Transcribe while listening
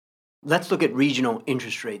Let's look at regional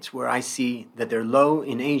interest rates, where I see that they're low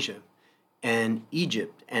in Asia, and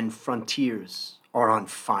Egypt and frontiers are on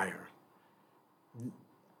fire.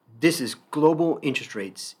 This is global interest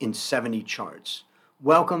rates in 70 charts.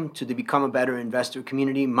 Welcome to the Become a Better Investor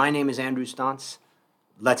community. My name is Andrew Stotz.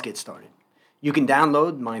 Let's get started. You can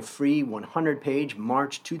download my free 100-page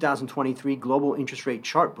March 2023 Global Interest Rate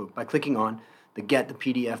Chart book by clicking on the Get the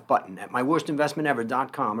PDF button at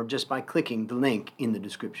myworstinvestmentever.com or just by clicking the link in the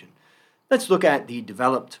description. Let's look at the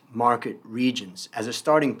developed market regions as a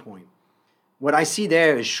starting point. What I see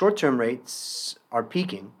there is short-term rates are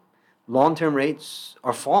peaking, long-term rates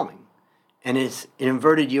are falling, and it's an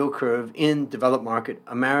inverted yield curve in developed market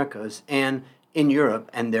Americas and in Europe,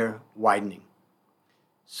 and they're widening.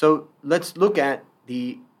 So let's look at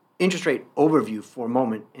the interest rate overview for a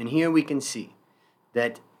moment, and here we can see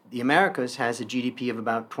that the Americas has a GDP of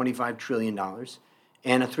about $25 trillion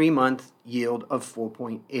and a 3-month yield of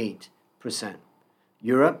 4.8%.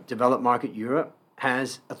 Europe, developed market Europe,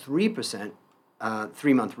 has a 3%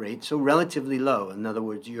 3-month rate, so relatively low. In other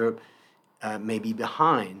words, Europe may be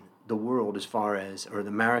behind the world as far as, or the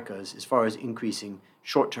Americas, as far as increasing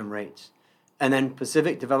short-term rates. And then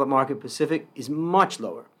Pacific, developed market Pacific, is much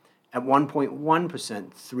lower at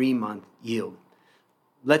 1.1% 3-month yield.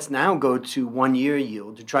 Let's now go to 1-year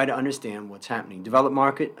yield to try to understand what's happening. Developed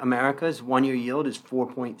market Americas 1-year yield is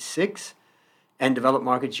 4.6, and developed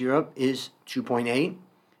markets Europe is 2.8,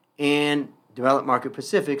 and developed market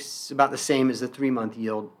Pacific's about the same as the 3-month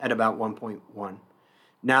yield at about 1.1.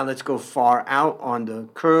 Now let's go far out on the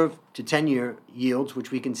curve to 10-year yields, which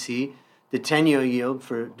we can see the 10-year yield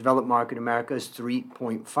for developed market America is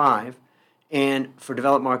 3.5, and for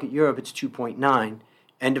developed market Europe it's 2.9,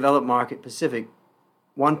 and developed market Pacific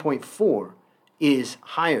 1.4 is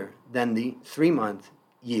higher than the 3-month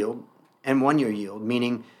yield and 1-year yield,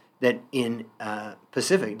 meaning that in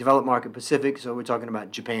Pacific, developed market Pacific, so we're talking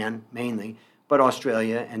about Japan mainly, but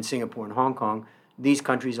Australia and Singapore and Hong Kong, these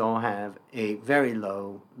countries all have a very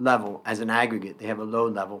low level as an aggregate. They have a low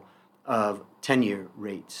level of 10-year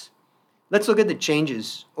rates. Let's look at the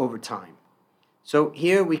changes over time. So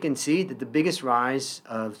here we can see that the biggest rise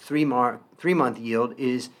of 3-month yield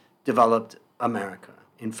is developed America.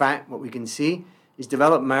 In fact, what we can see is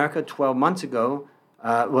developed America 12 months ago.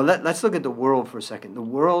 Let's look at the world for a second. The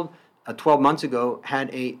world 12 months ago had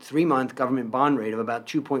a 3-month government bond rate of about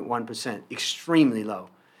 2.1%, extremely low.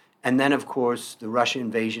 And then, of course, the Russian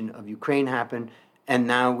invasion of Ukraine happened, and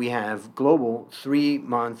now we have global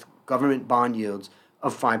 3-month government bond yields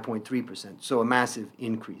of 5.3%, so a massive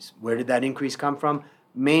increase. Where did that increase come from?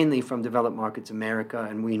 Mainly from developed markets America,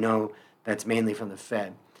 and we know that's mainly from the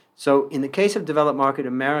Fed. So in the case of developed market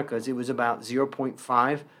Americas, it was about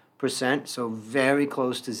 0.5%, so very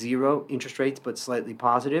close to zero interest rates, but slightly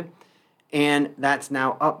positive. And that's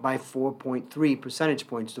now up by 4.3 percentage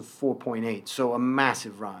points to 4.8, so a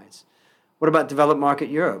massive rise. What about developed market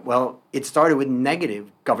Europe? Well, it started with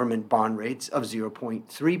negative government bond rates of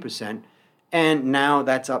 0.3%, and now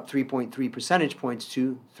that's up 3.3 percentage points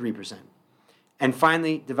to 3%. And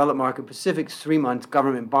finally, developed market Pacific's 3-month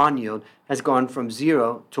government bond yield has gone from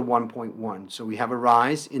 0 to 1.1. So we have a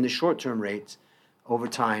rise in the short-term rates over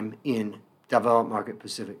time in developed market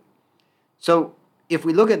Pacific. So if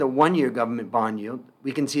we look at the 1-year government bond yield,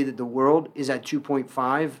 we can see that the world is at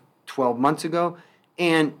 2.5 12 months ago,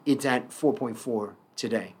 and it's at 4.4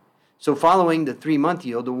 today. So following the 3-month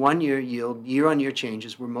yield, the 1-year yield, year-on-year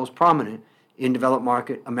changes were most prominent in developed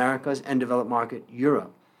market Americas and developed market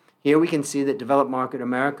Europe. Here we can see that developed market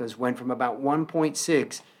Americas went from about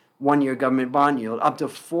 1.6 1-year government bond yield up to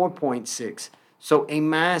 4.6, so a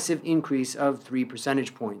massive increase of 3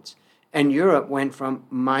 percentage points. And Europe went from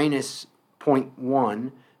minus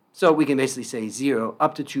 0.1, so we can basically say 0,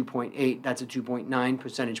 up to 2.8. That's a 2.9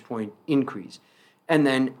 percentage point increase. And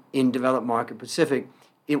then in developed market Pacific,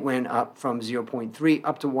 it went up from 0.3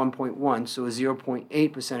 up to 1.1, so a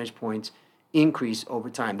 0.8 percentage points increase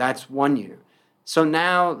over time. That's 1 year. So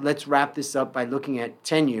now let's wrap this up by looking at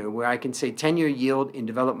 10-year, where I can say 10-year yield in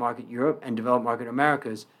developed market Europe and developed market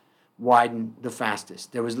Americas widened the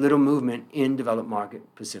fastest. There was little movement in developed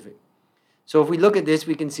market Pacific. So if we look at this,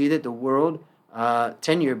 we can see that the world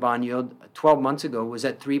 10-year bond yield 12 months ago was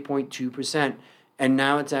at 3.2%, and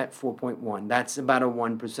now it's at 4.1. That's about a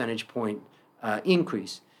 1 percentage point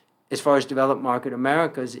increase. As far as developed market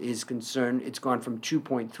Americas is concerned, it's gone from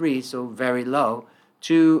 2.3, so very low,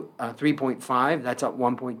 to 3.5. That's up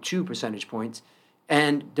 1.2 percentage points.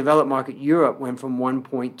 And developed market Europe went from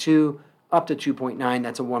 1.2 up to 2.9.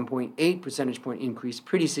 That's a 1.8 percentage point increase,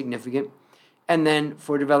 pretty significant. And then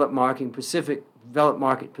for developed market Pacific,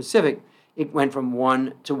 it went from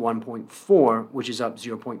 1 to 1.4, which is up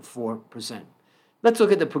 0.4%. Let's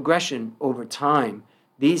look at the progression over time.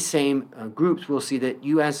 These same groups will see that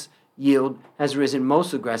U.S. yield has risen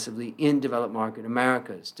most aggressively in developed market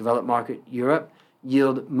Americas. Developed market Europe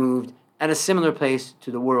yield moved at a similar pace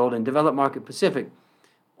to the world, and developed market Pacific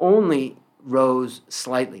only rose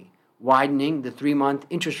slightly, widening the 3-month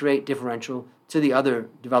interest rate differential to the other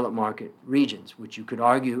developed market regions, which you could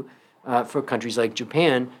argue for countries like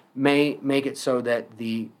Japan may make it so that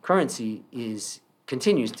the currency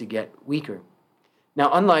continues to get weaker. Now,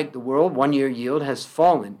 unlike the world, one-year yield has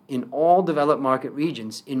fallen in all developed market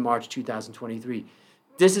regions in March 2023.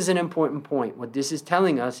 This is an important point. What this is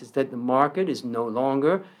telling us is that the market is no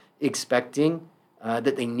longer expecting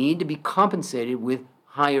that they need to be compensated with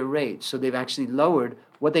higher rates. So they've actually lowered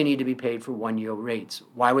what they need to be paid for one-year rates.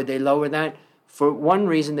 Why would they lower that? For one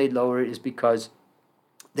reason they lower it is because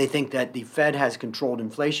they think that the Fed has controlled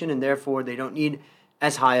inflation and therefore they don't need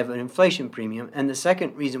as high of an inflation premium. And the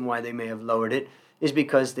second reason why they may have lowered it is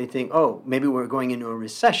because they think, oh, maybe we're going into a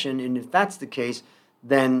recession. And if that's the case,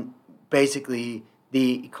 then basically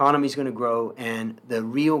the economy is going to grow and the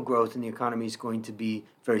real growth in the economy is going to be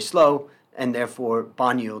very slow, and therefore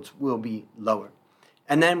bond yields will be lower.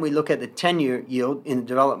 And then we look at the 10-year yield in the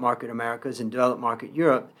developed market Americas and developed market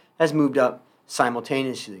Europe has moved up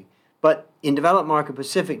simultaneously. But in developed market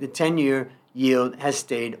Pacific, the 10-year yield has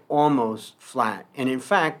stayed almost flat. And in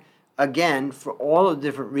fact, again, for all of the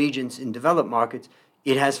different regions in developed markets,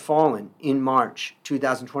 it has fallen in March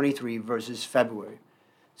 2023 versus February.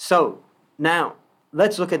 So now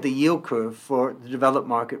let's look at the yield curve for the developed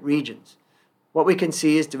market regions. What we can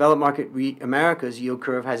see is developed market America's yield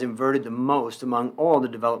curve has inverted the most among all the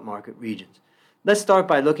developed market regions. Let's start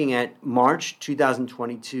by looking at March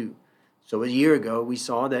 2022. So a year ago, we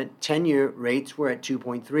saw that 10-year rates were at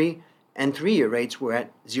 2.3 and 3-year rates were at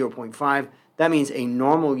 0.5. That means a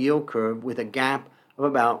normal yield curve with a gap of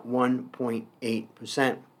about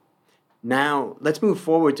 1.8%. Now, let's move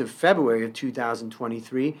forward to February of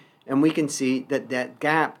 2023, and we can see that that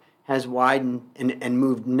gap has widened and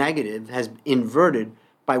moved negative, has inverted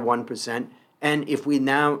by 1%. And if we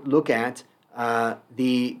now look at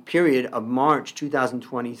the period of March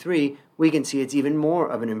 2023, we can see it's even more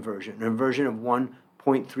of an inversion of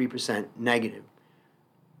 1.3% negative.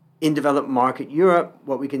 In developed market Europe,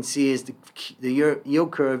 what we can see is the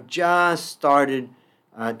yield curve just started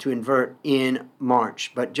to invert in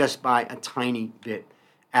March, but just by a tiny bit.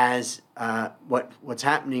 As what's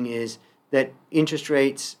happening is that interest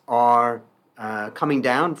rates are coming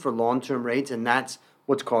down for long-term rates, and that's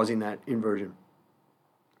what's causing that inversion.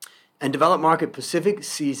 And developed market Pacific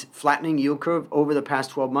sees flattening yield curve over the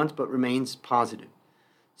past 12 months, but remains positive.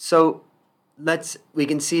 So we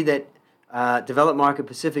can see that developed market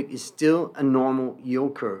Pacific is still a normal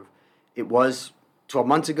yield curve. It was 12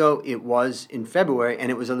 months ago, it was in February, and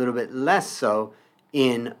it was a little bit less so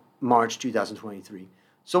in March 2023.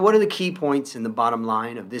 So what are the key points in the bottom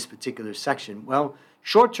line of this particular section? Well,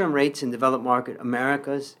 short-term rates in developed market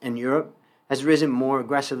Americas and Europe has risen more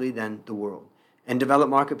aggressively than the world, and developed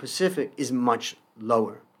market Pacific is much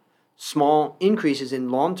lower. Small increases in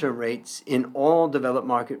long-term rates in all developed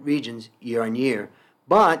market regions year on year,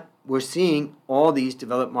 but we're seeing all these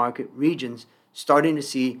developed market regions starting to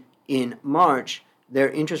see in March their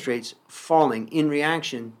interest rates falling in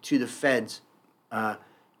reaction to the Fed's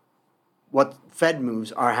what Fed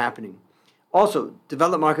moves are happening. Also,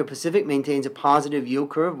 developed market Pacific maintains a positive yield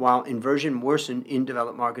curve while inversion worsened in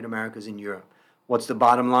developed market Americas and Europe. What's the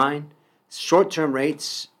bottom line? Short-term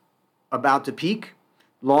rates about to peak.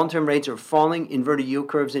 Long-term rates are falling. Inverted yield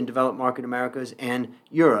curves in developed market Americas and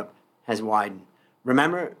Europe has widened.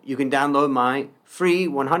 Remember, you can download my free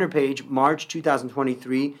 100-page March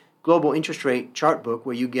 2023 global interest rate chart book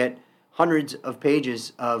where you get hundreds of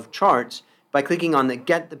pages of charts by clicking on the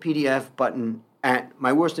Get the PDF button at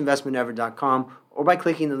myworstinvestmentever.com or by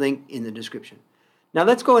clicking the link in the description. Now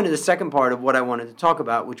let's go into the second part of what I wanted to talk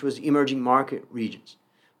about, which was emerging market regions.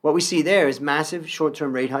 What we see there is massive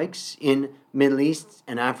short-term rate hikes in Middle East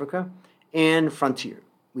and Africa and Frontier.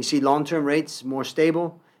 We see long-term rates more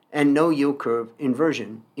stable and no yield curve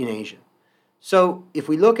inversion in Asia. So if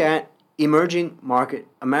we look at emerging market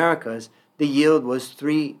Americas, the yield was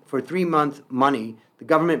for 3-month money. The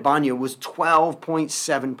government bond yield was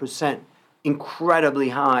 12.7%, incredibly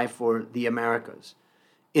high for the Americas.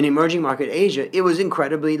 In emerging market Asia, it was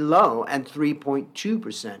incredibly low at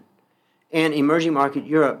 3.2%. And emerging market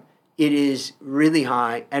Europe, it is really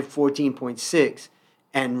high at 14.6%.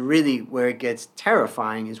 And really where it gets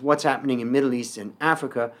terrifying is what's happening in Middle East and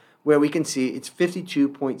Africa, where we can see it's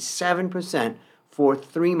 52.7% for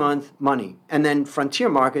 3-month money. And then frontier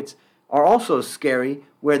markets are also scary,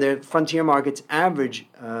 where the frontier market's average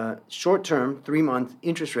short-term 3-month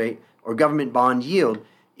interest rate or government bond yield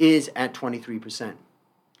is at 23%.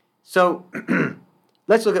 So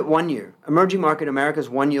let's look at 1 year. Emerging market America's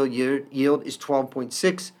 1 year yield is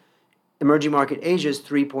 12.6. Emerging market Asia is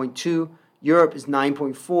 3.2. Europe is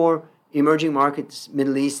 9.4. Emerging markets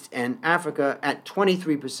Middle East and Africa at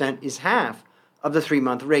 23% is half of the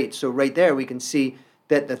 3-month rate. So right there we can see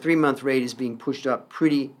that the 3-month rate is being pushed up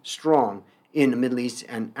pretty strong in the Middle East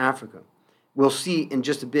and Africa. We'll see in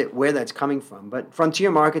just a bit where that's coming from. But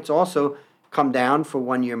frontier markets also come down for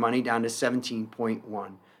 1 year money down to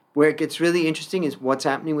 17.1. Where it gets really interesting is what's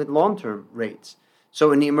happening with long-term rates.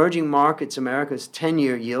 So in the emerging markets, America's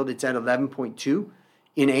 10-year yield, it's at 11.2.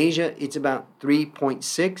 In Asia, it's about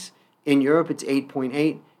 3.6. In Europe, it's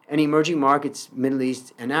 8.8. And emerging markets, Middle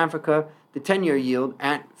East and Africa, the 10-year yield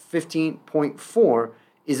at 15.4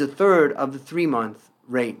 is a third of the 3-month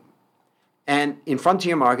rate. And in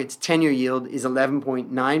frontier markets, 10-year yield is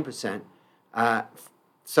 11.9%.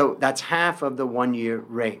 So that's half of the 1 year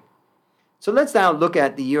rate. So let's now look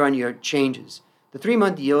at the year-on-year changes. The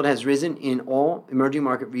 3-month yield has risen in all emerging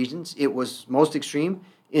market regions. It was most extreme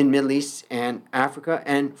in Middle East and Africa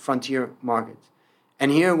and frontier markets.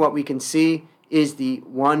 And here what we can see is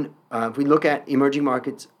if we look at emerging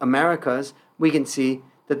markets Americas, we can see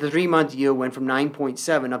that the 3-month yield went from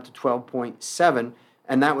 9.7 up to 12.7,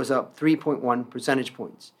 and that was up 3.1 percentage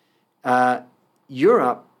points.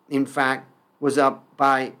 Europe, in fact, was up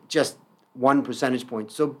by just 1 percentage point,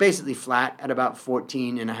 so basically flat at about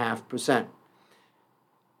 14.5%.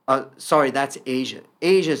 Sorry, that's Asia.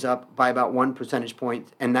 Asia's up by about 1 percentage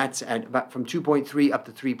point, and that's at about from 2.3 up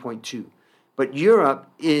to 3.2. But Europe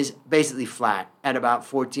is basically flat at about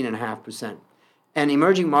 14.5%. And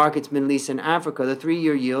emerging markets, Middle East and Africa, the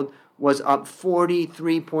 3-year yield was up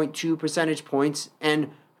 43.2 percentage points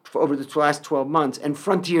and over the last 12 months. And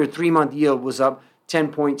frontier 3-month yield was up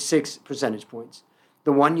 10.6 percentage points.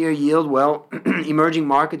 The 1-year yield, well, emerging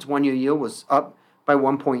markets 1-year yield was up by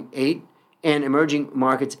 1.8, and emerging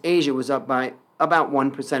markets Asia was up by about 1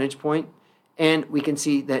 percentage point. And we can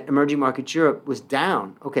see that emerging markets Europe was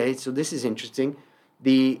down. Okay, so this is interesting.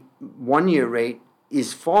 The 1-year rate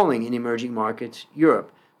is falling in emerging markets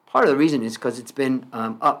Europe. Part of the reason is because it's been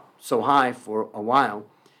up so high for a while.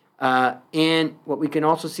 And what we can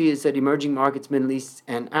also see is that emerging markets Middle East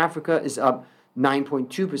and Africa is up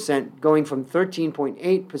 9.2%, going from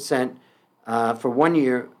 13.8% for 1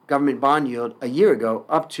 year government bond yield a year ago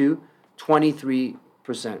up to 23%.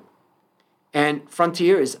 And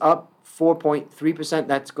frontier is up 4.3%.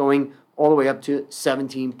 That's going all the way up to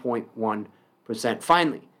 17.1%.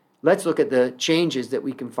 Finally, let's look at the changes that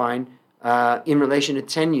we can find in relation to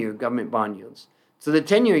 10-year government bond yields. So the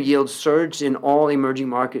 10-year yield surged in all emerging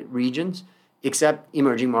market regions except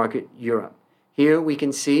emerging market Europe. Here we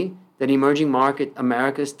can see that emerging market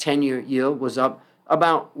America's 10-year yield was up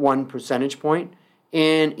about 1 percentage point,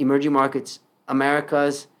 and emerging markets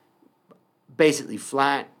America's basically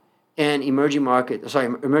flat, and emerging markets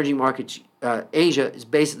Asia is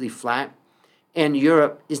basically flat, and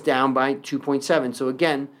Europe is down by 2.7. So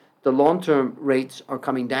again, the long-term rates are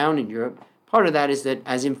coming down in Europe. Part of that is that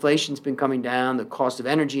as inflation's been coming down, the cost of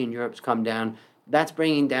energy in Europe's come down. That's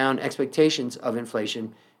bringing down expectations of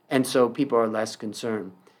inflation, and so people are less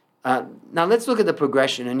concerned. Now let's look at the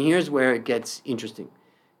progression, and here's where it gets interesting.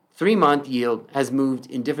 3-month yield has moved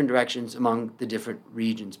in different directions among the different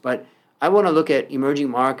regions, but I want to look at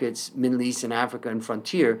emerging markets, Middle East and Africa and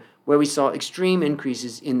frontier, where we saw extreme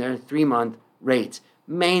increases in their 3-month rates,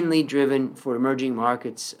 mainly driven for emerging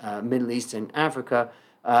markets, Middle East and Africa,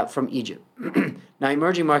 from Egypt. Now,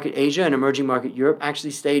 emerging market Asia and emerging market Europe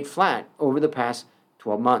actually stayed flat over the past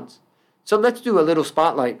 12 months. So let's do a little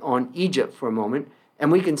spotlight on Egypt for a moment,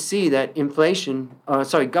 and we can see that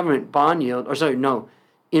government bond yield,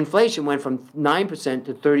 inflation went from 9%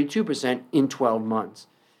 to 32% in 12 months.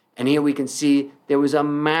 And here we can see there was a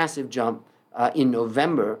massive jump in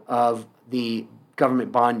November of the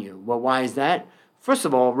government bond yield. Well, why is that? First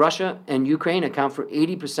of all, Russia and Ukraine account for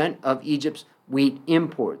 80% of Egypt's wheat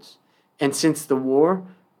imports. And since the war,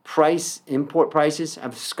 import prices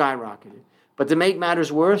have skyrocketed. But to make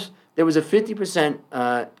matters worse, there was a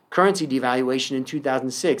 50% currency devaluation in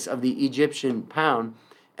 2006 of the Egyptian pound,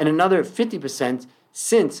 and another 50%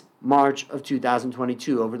 since March of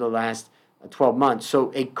 2022 over the last 12 months.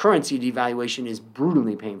 So a currency devaluation is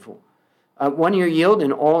brutally painful. 1-year yield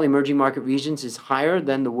in all emerging market regions is higher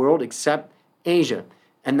than the world except Asia,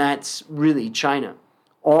 and that's really China.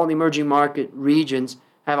 All emerging market regions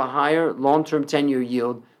have a higher long-term 10-year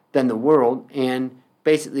yield than the world, and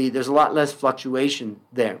basically there's a lot less fluctuation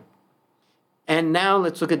there. And now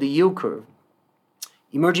let's look at the yield curve.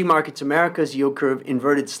 Emerging markets America's yield curve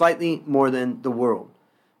inverted slightly more than the world.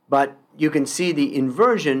 But you can see the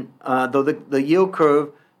inversion, though the yield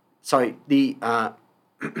curve,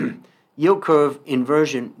 yield curve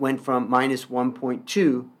inversion went from minus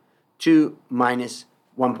 1.2 to minus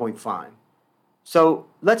 1.5. So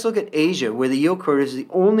let's look at Asia, where the yield curve is the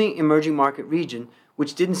only emerging market region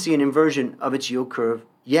which didn't see an inversion of its yield curve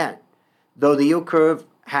yet. Though the yield curve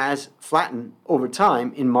has flattened over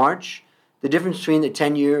time, in March, the difference between the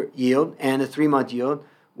 10-year yield and the 3-month yield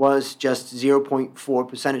was just 0.4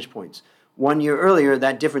 percentage points. 1 year earlier,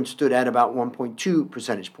 that difference stood at about 1.2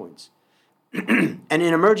 percentage points. And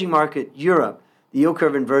in emerging market Europe, the yield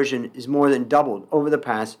curve inversion is more than doubled over the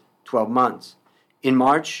past 12 months. In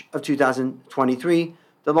March of 2023,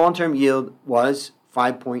 the long-term yield was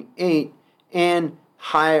 5.8 and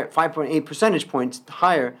higher, 5.8 percentage points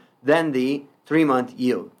higher than the 3-month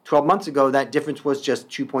yield. 12 months ago, that difference was just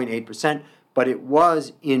 2.8%, but it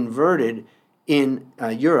was inverted in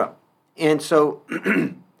Europe. And so,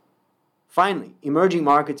 finally, emerging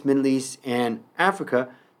markets, Middle East, and Africa,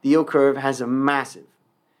 the yield curve has a massive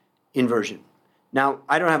inversion. Now,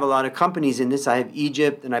 I don't have a lot of companies in this. I have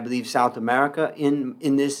Egypt and I believe South America in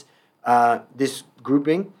this this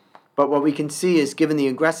grouping. But what we can see is, given the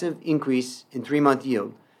aggressive increase in 3-month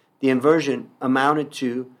yield, the inversion amounted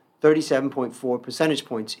to 37.4 percentage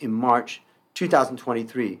points in March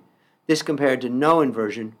 2023. This compared to no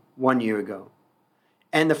inversion 1 year ago.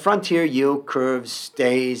 And the frontier yield curve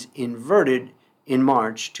stays inverted in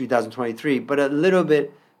March 2023, but a little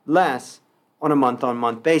bit less on a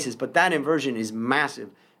month-on-month basis. But that inversion is massive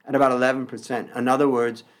at about 11%. In other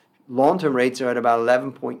words, long-term rates are at about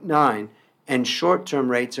 11.9 and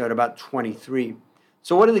short-term rates are at about 23.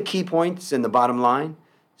 So what are the key points in the bottom line?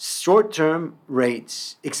 Short-term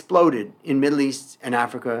rates exploded in Middle East and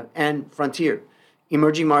Africa and frontier.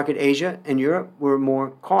 Emerging market Asia and Europe were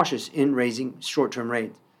more cautious in raising short-term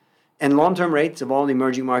rates. And long-term rates of all the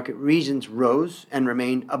emerging market regions rose and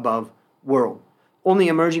remained above world. Only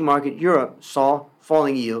emerging market Europe saw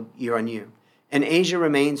falling yield year on year. And Asia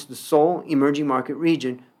remains the sole emerging market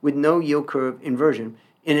region with no yield curve inversion.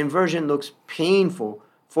 An inversion looks painful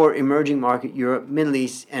for emerging market Europe, Middle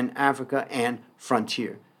East, and Africa, and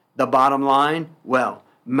frontier. The bottom line, well,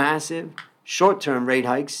 massive short-term rate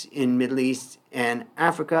hikes in Middle East and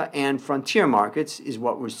Africa and frontier markets is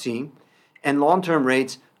what we're seeing. And long-term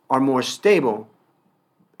rates are more stable,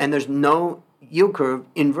 and there's no yield curve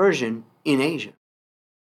inversion in Asia.